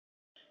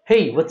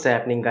Hey, what's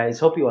happening guys?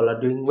 Hope you all are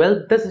doing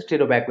well. This is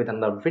Tito back with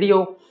another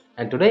video,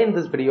 and today in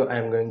this video I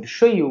am going to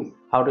show you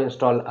how to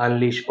install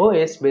Unleash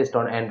OS based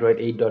on Android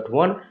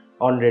 8.1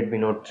 on Redmi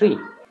Note 3.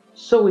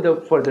 So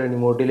without further any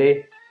more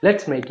delay,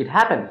 let's make it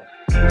happen.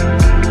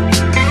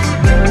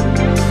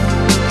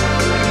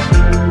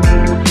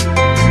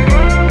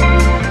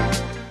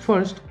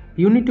 First,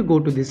 you need to go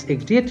to this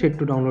XDA thread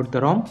to download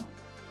the ROM.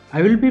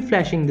 I will be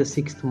flashing the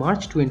 6th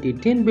March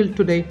 2018 build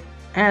today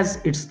as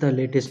it's the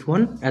latest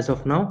one as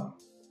of now.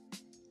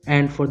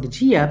 And for the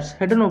GApps,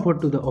 head on over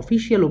to the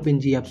official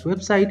OpenGApps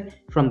website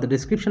from the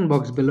description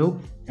box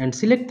below and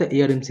select the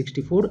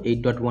ARM64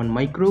 8.1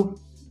 micro.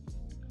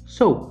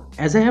 So,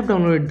 as I have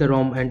downloaded the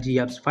ROM and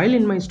GApps file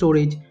in my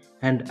storage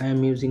and I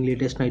am using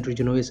latest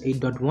Nitrogen OS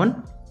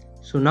 8.1.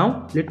 So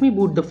now, let me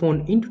boot the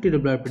phone into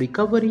TWRP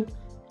recovery.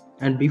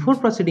 And before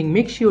proceeding,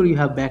 make sure you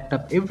have backed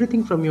up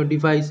everything from your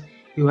device,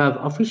 you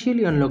have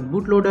officially unlocked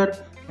bootloader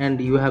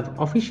and you have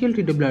official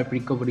TWRP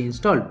recovery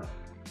installed.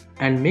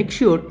 And make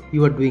sure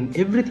you are doing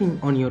everything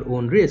on your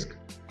own risk.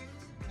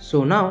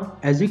 So now,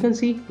 as you can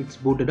see, it's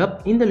booted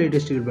up in the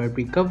latest TWRP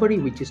recovery,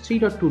 which is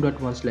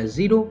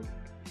 3.2.1/0.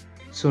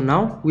 So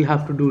now we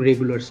have to do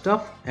regular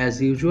stuff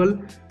as usual,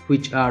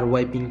 which are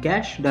wiping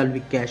cache,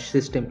 Dalvik cache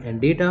system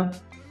and data.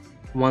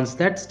 Once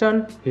that's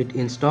done, hit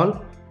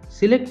install,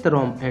 select the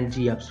ROM and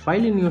GApps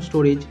file in your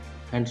storage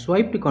and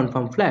swipe to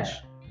confirm flash.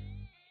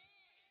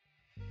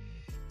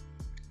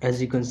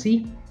 As you can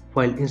see,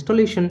 while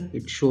installation,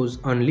 it shows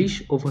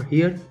Unleash over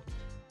here.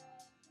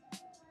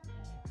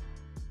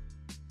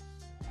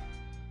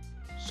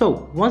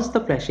 So once the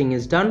flashing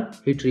is done,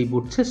 hit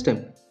reboot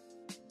system.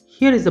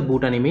 Here is the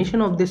boot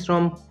animation of this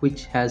ROM,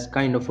 which has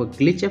kind of a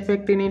glitch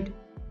effect in it.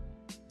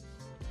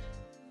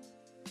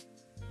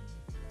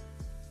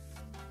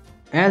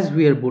 As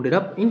we are booted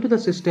up into the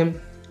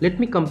system, let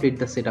me complete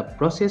the setup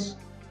process.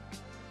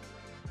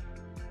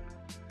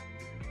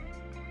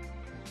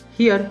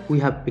 Here we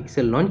have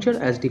Pixel Launcher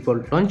as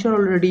default launcher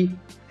already,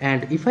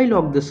 and if I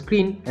lock the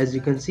screen, as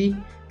you can see,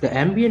 the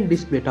ambient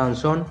display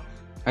turns on.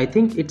 I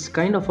think it's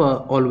kind of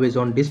a always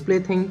on display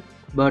thing,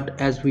 but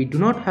as we do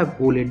not have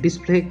OLED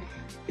display,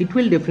 it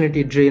will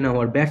definitely drain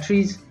our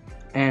batteries,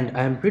 and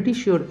I am pretty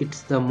sure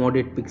it's the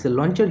modded Pixel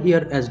Launcher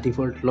here as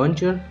default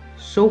launcher.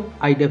 So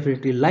I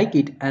definitely like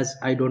it as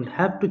I don't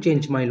have to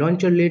change my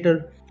launcher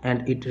later,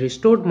 and it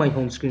restored my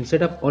home screen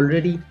setup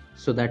already,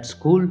 so that's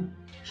cool.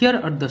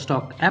 Here are the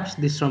stock apps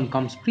this ROM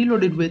comes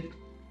preloaded with,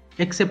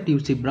 except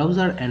UC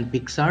Browser and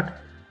PixArt.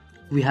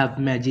 We have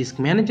Magisk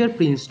Manager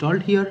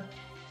pre-installed here.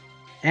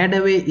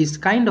 AdAway is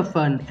kind of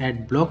an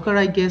ad blocker,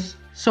 I guess,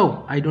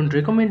 so I don't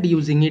recommend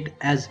using it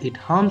as it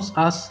harms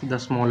us, the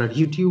smaller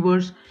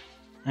YouTubers.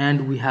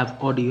 And we have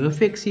Audio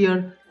Effects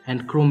here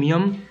and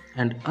Chromium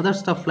and other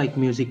stuff like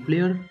Music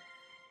Player.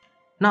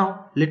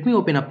 Now let me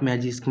open up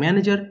Magisk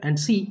Manager and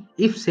see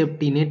if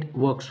SafetyNet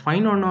works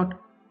fine or not.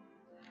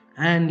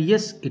 And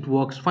yes, it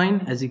works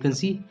fine as you can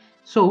see.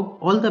 So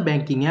all the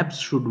banking apps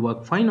should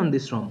work fine on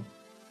this ROM.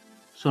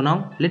 So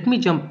now let me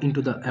jump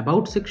into the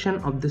about section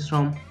of this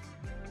ROM.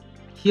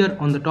 Here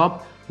on the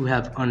top we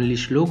have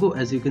Unleash logo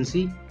as you can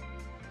see.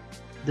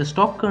 The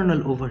stock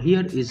kernel over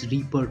here is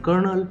Reaper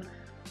kernel.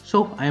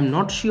 So I am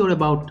not sure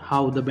about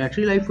how the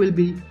battery life will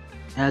be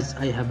as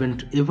I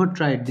haven't ever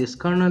tried this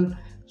kernel.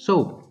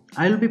 So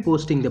I'll be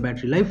posting the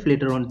battery life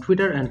later on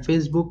Twitter and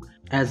Facebook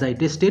as I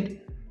test it.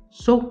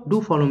 So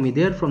do follow me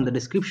there from the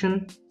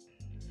description.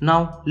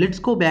 Now let's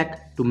go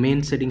back to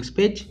main settings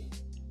page.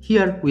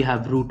 Here we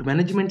have root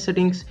management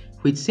settings,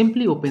 which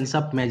simply opens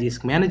up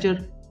Magisk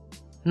Manager.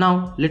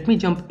 Now let me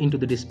jump into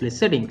the display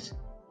settings.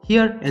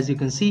 Here as you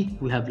can see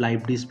we have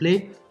live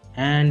display,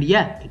 and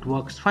yeah, it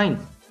works fine.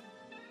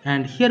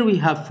 And here we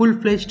have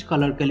full-fledged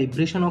color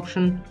calibration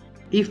option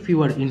if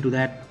you are into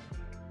that.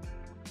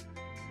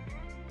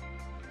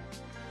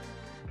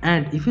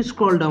 And if you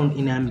scroll down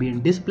in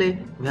ambient display,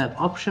 we have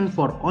option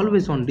for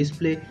always on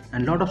display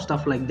and lot of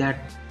stuff like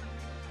that.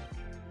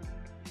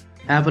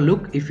 Have a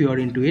look if you are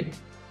into it.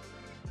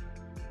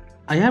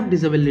 I have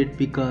disabled it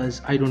because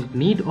I don't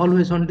need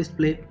always on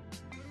display.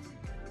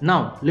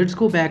 Now let's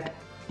go back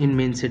in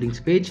main settings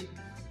page.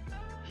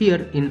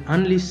 Here in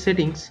Unleash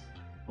settings,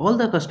 all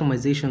the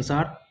customizations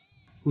are,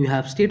 we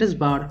have status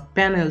bar,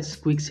 panels,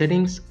 quick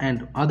settings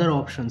and other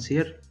options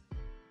here.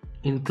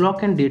 In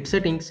clock and date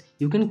settings,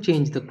 you can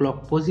change the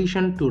clock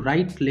position to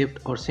right, left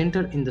or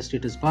center in the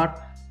status bar.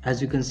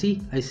 As you can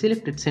see, I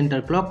selected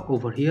center clock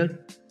over here.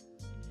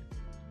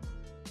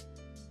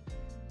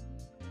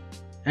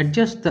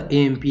 Adjust the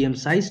AM/PM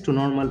size to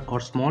normal or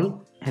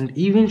small and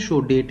even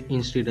show date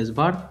in status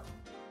bar.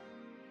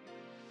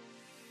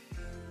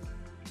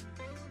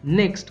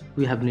 Next,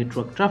 we have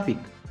network traffic.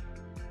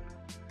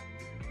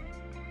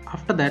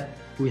 After that,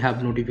 we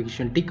have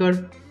notification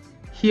ticker.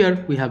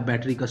 Here we have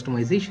battery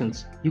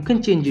customizations. You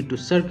can change it to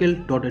circle,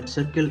 dotted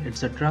circle,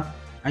 etc.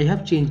 I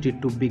have changed it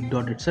to big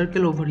dotted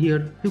circle over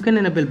here. You can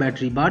enable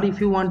battery bar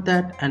if you want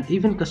that and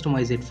even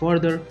customize it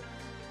further.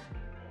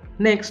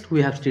 Next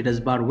we have status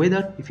bar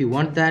weather if you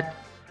want that.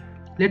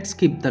 Let's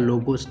skip the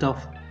logo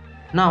stuff.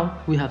 Now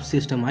we have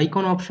system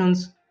icon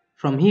options.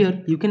 From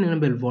here, you can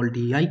enable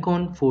VoLTE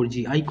icon,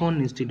 4G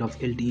icon instead of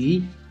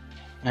LTE,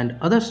 and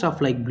other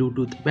stuff like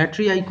Bluetooth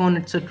battery icon,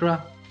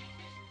 etc.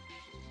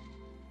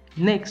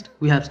 Next,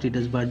 we have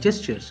status bar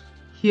gestures.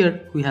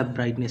 Here, we have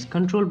brightness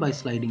control by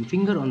sliding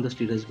finger on the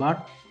status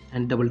bar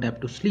and double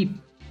tap to sleep.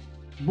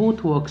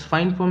 Both works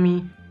fine for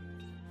me.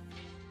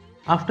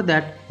 After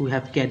that, we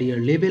have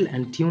carrier label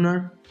and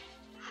tuner.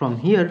 From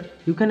here,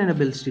 you can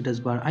enable status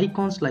bar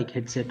icons like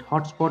headset,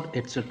 hotspot,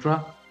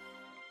 etc.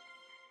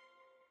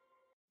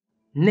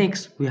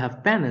 Next, we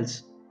have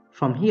panels.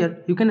 From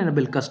here, you can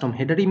enable custom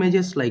header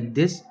images like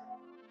this.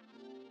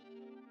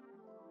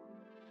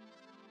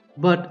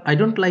 But I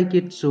don't like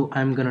it, so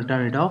I'm gonna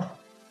turn it off.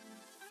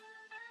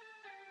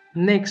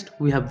 Next,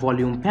 we have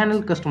volume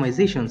panel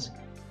customizations.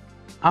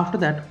 After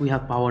that, we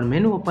have power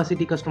menu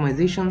opacity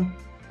customization.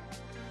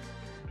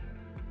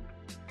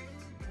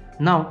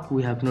 Now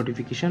we have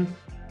notification.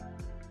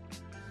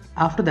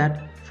 After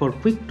that, for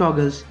quick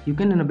toggles, you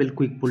can enable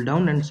quick pull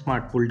down and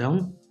smart pull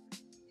down.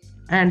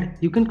 And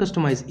you can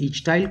customize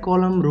each tile,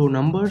 column, row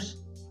numbers.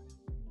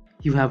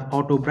 You have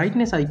auto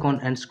brightness icon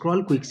and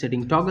scroll quick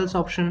setting toggles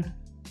option,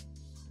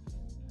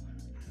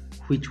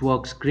 which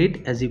works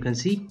great as you can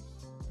see.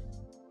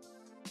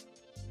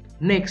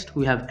 Next,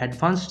 we have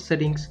advanced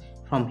settings.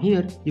 From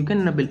here, you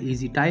can enable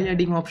easy tile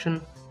adding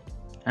option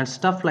and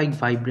stuff like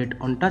vibrate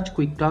on touch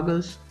quick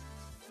toggles.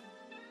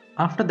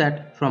 After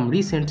that, from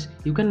recents,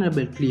 you can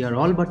enable clear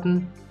all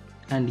button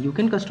and you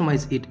can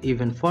customize it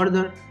even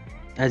further.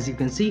 As you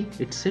can see,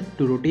 it's set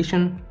to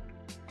rotation,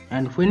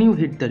 and when you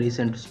hit the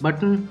recents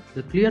button,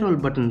 the clear all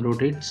button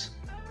rotates.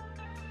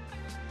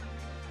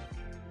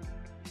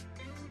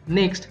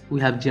 Next,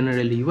 we have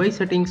general UI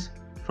settings.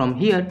 From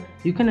here,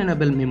 you can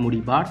enable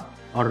memory bar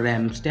or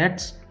RAM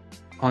stats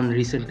on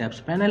recent tabs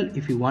panel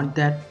if you want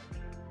that,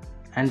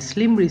 and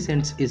slim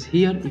recents is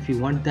here if you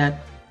want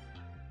that.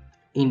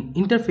 In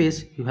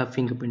interface, you have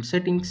fingerprint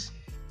settings.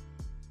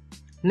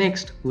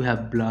 Next, we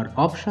have blur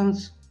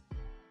options.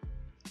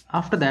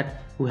 After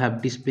that, we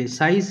have display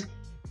size.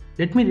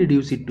 Let me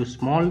reduce it to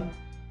small.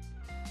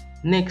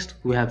 Next,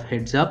 we have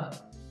heads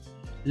up.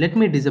 Let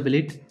me disable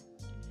it.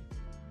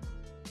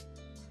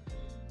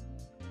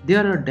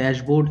 There are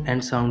dashboard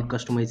and sound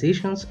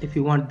customizations if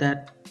you want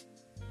that.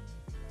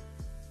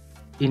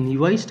 In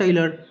UI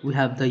styler, we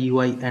have the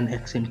UI and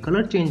accent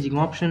color changing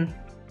option.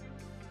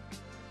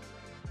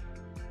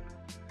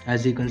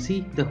 As you can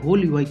see, the whole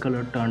UI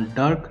color turned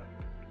dark,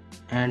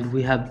 and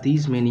we have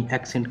these many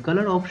accent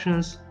color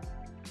options.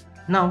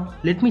 Now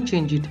let me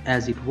change it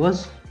as it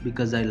was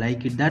because I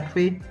like it that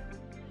way.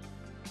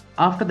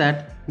 After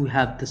that, we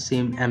have the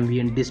same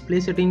ambient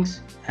display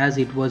settings as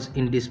it was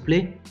in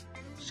display.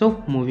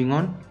 So moving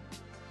on.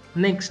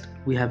 Next,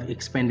 we have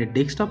expanded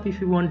desktop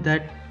if you want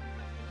that.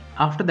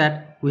 After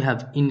that, we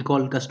have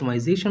in-call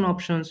customization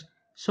options.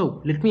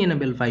 So let me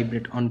enable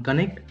vibrate on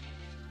connect.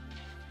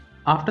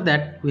 After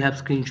that, we have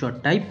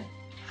screenshot type.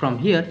 From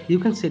here, you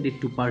can set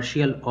it to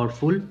partial or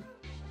full.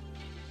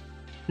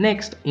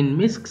 Next, in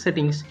MISC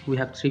settings, we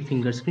have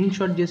 3-finger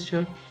screenshot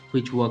gesture,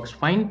 which works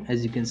fine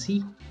as you can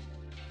see.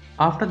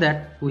 After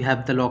that, we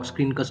have the lock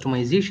screen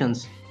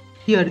customizations.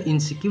 Here in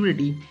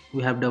security,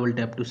 we have double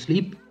tap to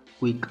sleep,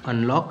 quick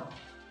unlock,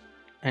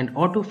 and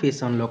auto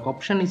face unlock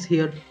option is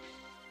here.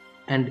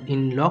 And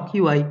in lock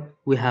UI,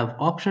 we have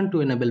option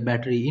to enable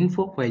battery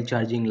info while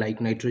charging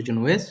like Nitrogen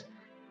OS.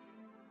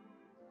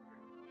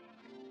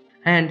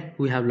 And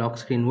we have lock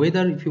screen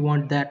weather if you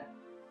want that.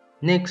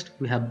 Next,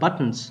 we have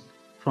buttons.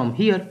 From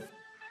here,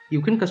 you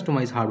can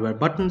customize hardware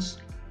buttons.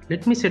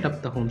 Let me set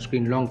up the home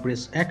screen long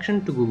press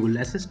action to Google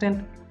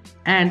Assistant.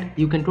 And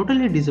you can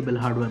totally disable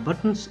hardware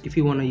buttons if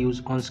you want to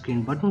use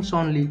on-screen buttons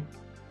only.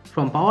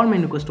 From power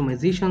menu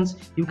customizations,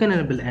 you can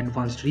enable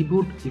advanced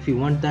reboot if you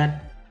want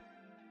that.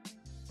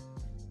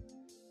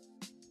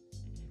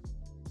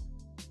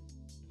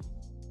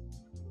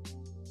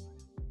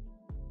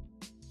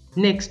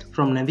 Next,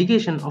 from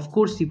navigation, of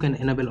course you can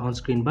enable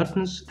on-screen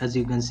buttons as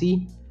you can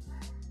see.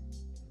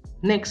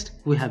 Next,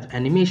 we have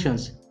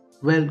animations.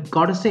 Well,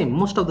 gotta say,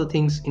 most of the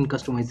things in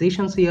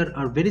customizations here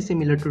are very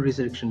similar to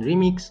Resurrection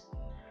Remix.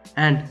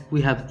 And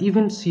we have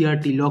even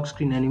CRT lock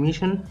screen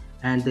animation,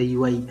 and the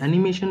UI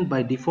animation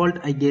by default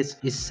I guess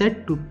is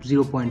set to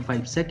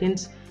 0.5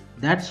 seconds.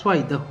 That's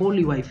why the whole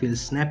UI feels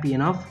snappy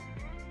enough.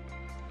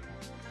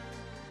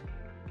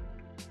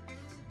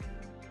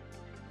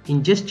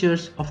 In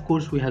gestures, of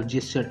course we have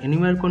gesture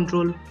anywhere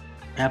control,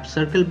 app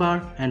circle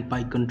bar and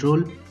pie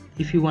control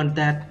if you want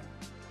that.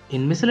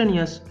 In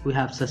miscellaneous, we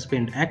have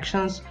suspend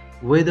actions,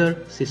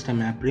 weather,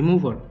 system app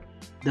remover.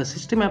 The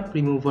system app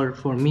remover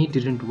for me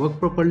didn't work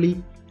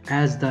properly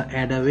as the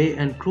add away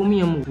and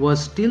chromium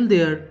was still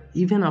there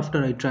even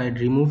after I tried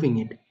removing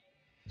it.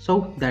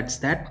 So that's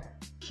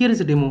that. Here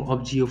is a demo of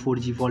Jio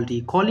 4G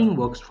VoLTE calling,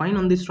 works fine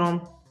on this ROM.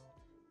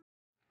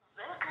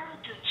 Welcome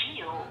to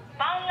Jio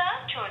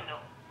Bangla Cholo.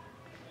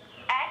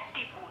 At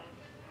Tipun.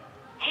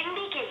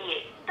 Hindi ke liye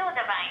do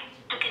dabaएं.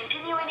 To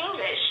continue in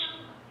English,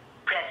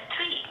 press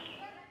 3.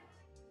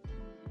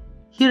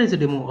 Here is a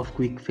demo of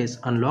quick face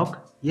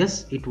unlock.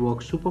 Yes, it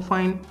works super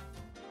fine.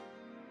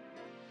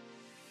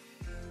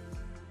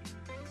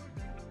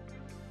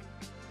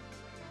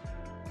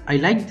 I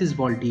like this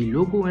VaultE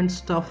logo and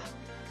stuff.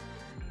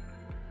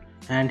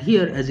 And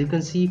here, as you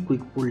can see,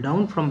 quick pull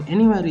down from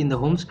anywhere in the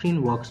home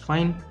screen works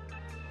fine.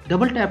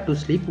 Double tap to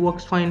sleep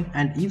works fine,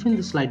 and even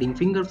the sliding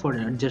finger for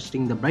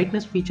adjusting the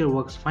brightness feature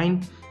works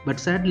fine, but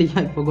sadly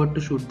I forgot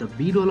to shoot the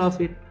B-roll of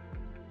it.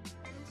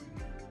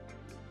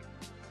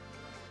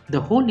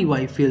 The whole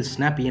UI feels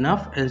snappy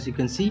enough, as you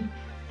can see,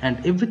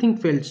 and everything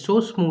felt so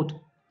smooth.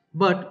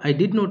 But I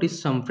did notice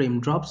some frame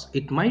drops.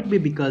 It might be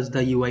because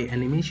the UI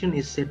animation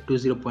is set to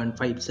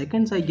 0.5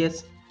 seconds, I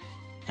guess.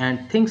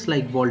 And things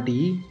like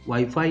VaultE,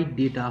 Wi-Fi,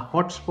 data,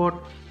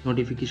 hotspot,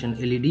 notification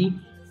LED,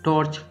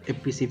 torch,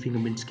 FPC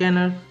fingerprint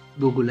scanner,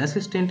 Google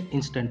Assistant,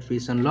 instant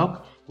face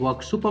unlock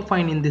work super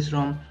fine in this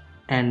ROM.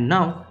 And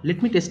now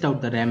let me test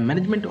out the RAM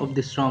management of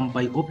this ROM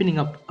by opening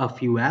up a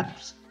few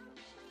apps.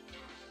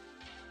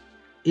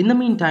 In the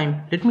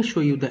meantime, let me show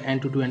you the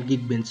Antutu and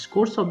Geekbench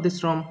scores of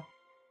this ROM.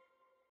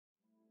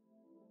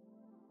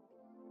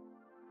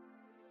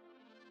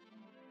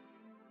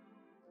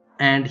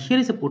 And here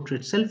is a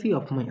portrait selfie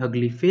of my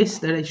ugly face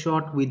that I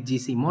shot with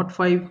GC Mod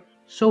 5.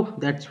 So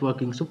that's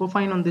working super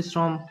fine on this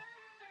ROM.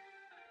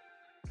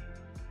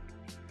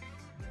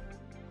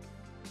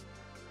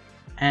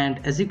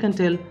 And as you can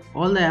tell,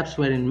 all the apps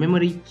were in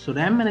memory, so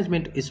RAM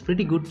management is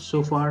pretty good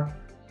so far.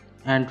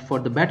 And for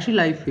the battery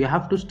life, you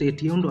have to stay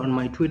tuned on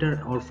my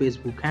Twitter or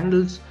Facebook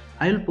handles.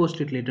 I will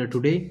post it later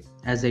today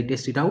as I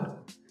test it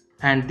out.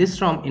 And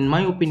this ROM, in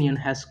my opinion,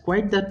 has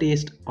quite the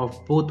taste of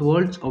both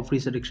worlds of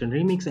Resurrection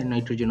Remix and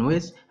Nitrogen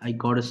OS, I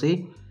gotta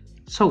say.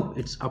 So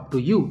it's up to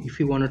you if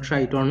you wanna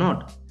try it or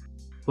not.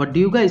 What do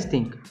you guys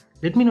think?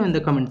 Let me know in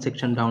the comment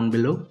section down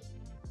below.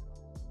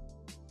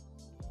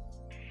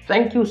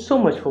 Thank you so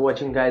much for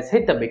watching, guys.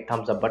 Hit the big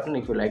thumbs up button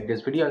if you like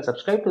this video and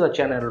subscribe to the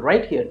channel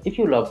right here if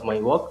you love my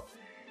work.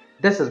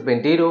 This has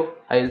been Dido.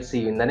 I'll see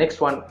you in the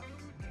next one.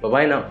 Bye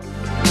bye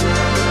now.